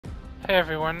Hey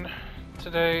everyone,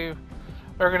 today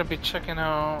we're going to be checking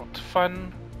out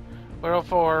Fun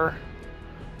 104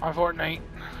 on Fortnite.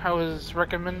 I was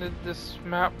recommended this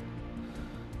map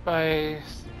by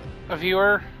a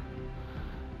viewer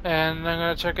and I'm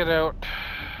going to check it out.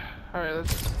 Alright,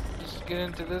 let's just get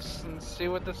into this and see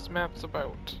what this map's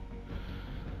about.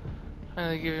 I'm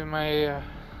going to give you my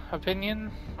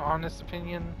opinion, honest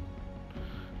opinion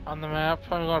on the map.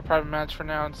 I'm going to private match for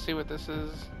now and see what this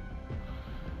is.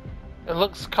 It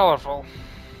looks colorful,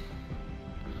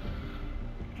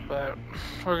 but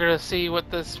we're gonna see what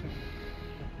this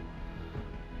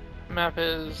map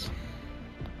is.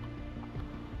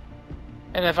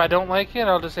 And if I don't like it,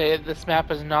 I'll just say this map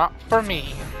is not for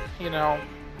me. You know,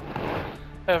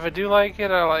 if I do like it,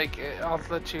 I like it. I'll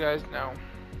let you guys know.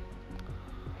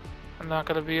 I'm not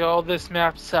gonna be, oh, this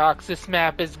map sucks, this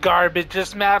map is garbage,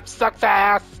 this map sucks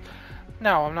ass.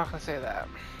 No, I'm not gonna say that.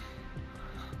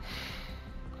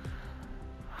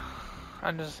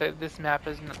 I'm just saying this map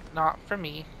is not for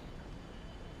me.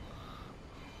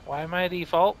 Why am I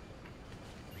default?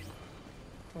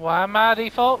 Why am I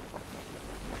default?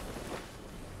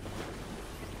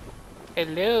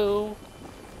 Hello?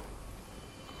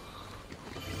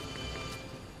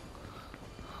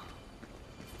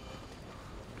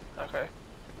 Okay.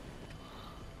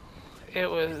 It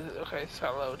was... okay, it's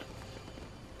got load.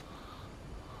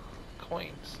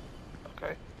 Coins.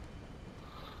 Okay.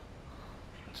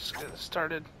 Just get it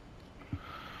started.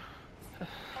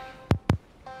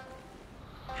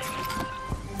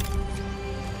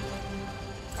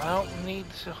 I don't need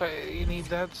to, okay, you need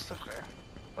that stuff. Okay.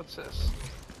 What's this?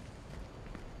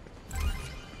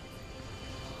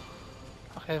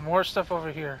 Okay, more stuff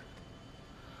over here.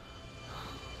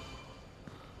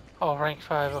 Oh, rank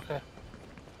 5, okay.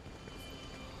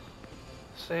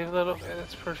 Save that, okay,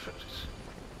 that's perfect.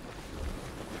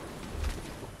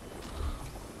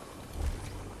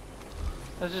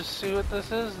 Let's just see what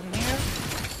this is in here.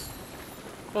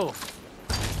 Oh.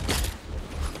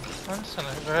 I'm just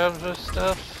gonna grab this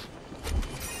stuff.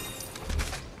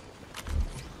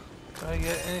 Do I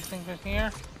get anything in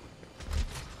here?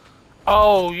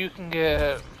 Oh, you can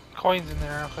get coins in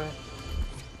there,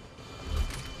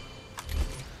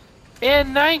 okay.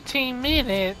 In 19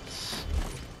 minutes!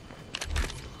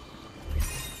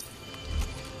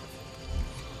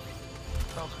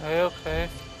 Okay, okay.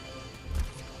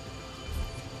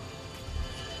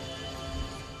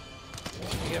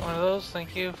 Get one of those,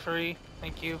 thank you, free.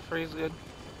 Thank you, free is good.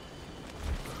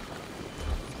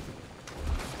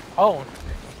 Oh!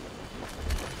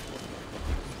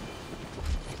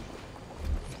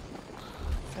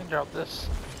 I dropped this.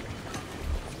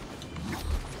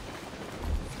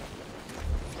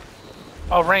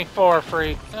 Oh, rank 4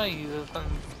 free. Oh,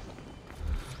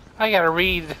 I gotta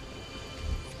read.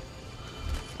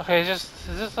 Okay, is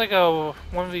this like a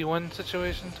 1v1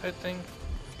 situation type thing?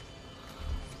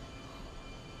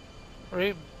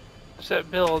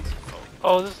 Set build.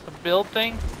 Oh, this is the build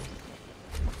thing?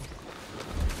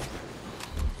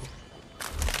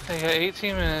 I got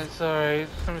 18 minutes, alright.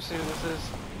 Let me see what this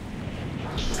is.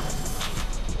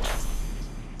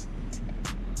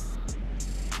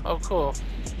 Oh, cool.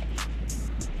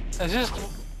 It's just...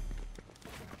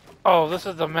 oh, this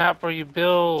is the map where you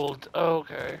build.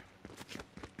 Okay.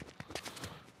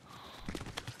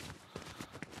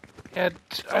 Yeah,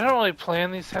 I don't really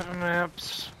plan these type of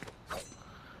maps.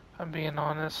 I'm being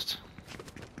honest.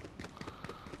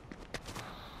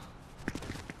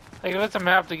 Like, if it's a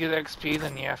map to get XP,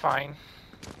 then yeah, fine.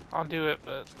 I'll do it,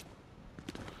 but...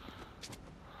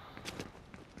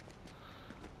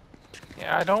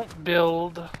 yeah, I don't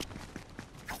build.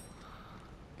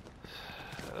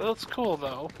 It looks cool,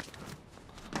 though.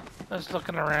 Just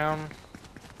looking around.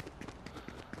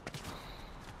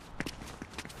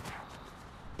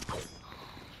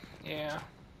 Yeah.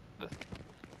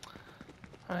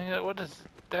 I mean, what does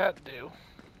that do?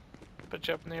 Put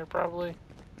you up in the air, probably.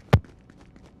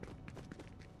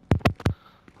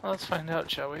 Well, let's find out,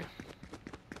 shall we?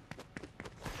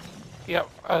 Yep,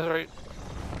 I was right.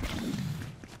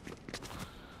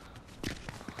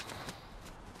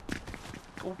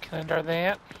 Oh, can I enter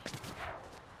that?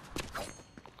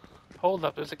 Hold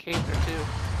up, there's a cave there too.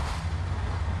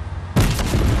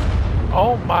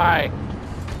 Oh my!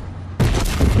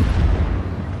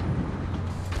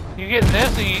 You getting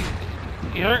this, or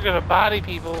you're gonna body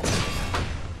people.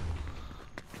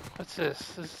 What's this?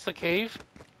 Is this a cave?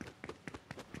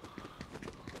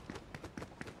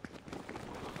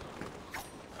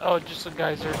 Oh, just a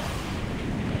geyser.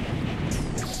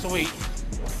 Sweet.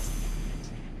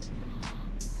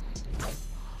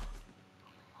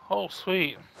 Oh,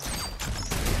 sweet.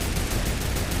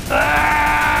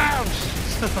 Ah!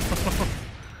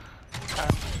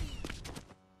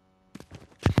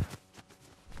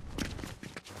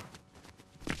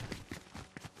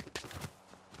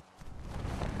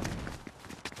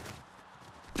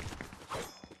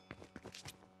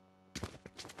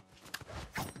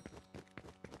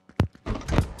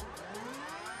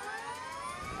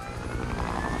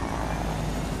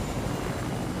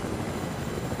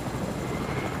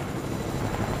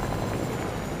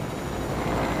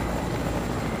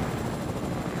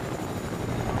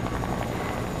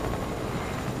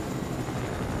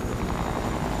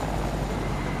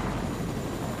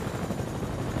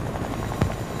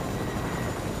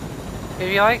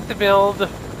 If you like the build, if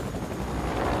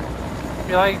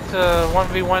you like to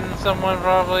 1v1 someone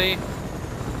probably,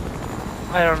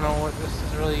 I don't know what this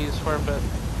is really used for, but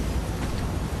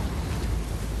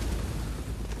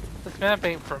this map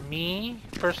ain't for me,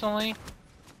 personally.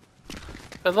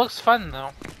 It looks fun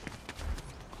though.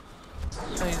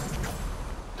 Nice.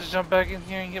 Just jump back in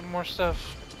here and get more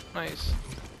stuff. Nice.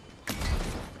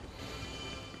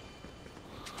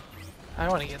 I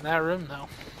want to get in that room though.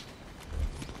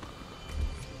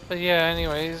 But yeah,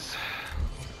 anyways.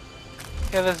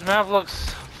 Yeah, this map looks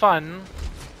fun,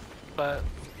 but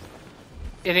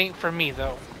it ain't for me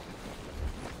though.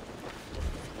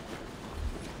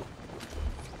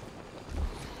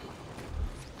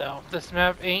 No, this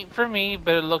map ain't for me,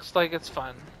 but it looks like it's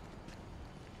fun.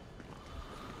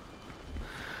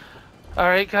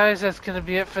 Alright guys, that's gonna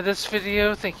be it for this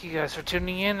video. Thank you guys for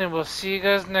tuning in, and we'll see you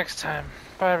guys next time.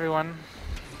 Bye everyone.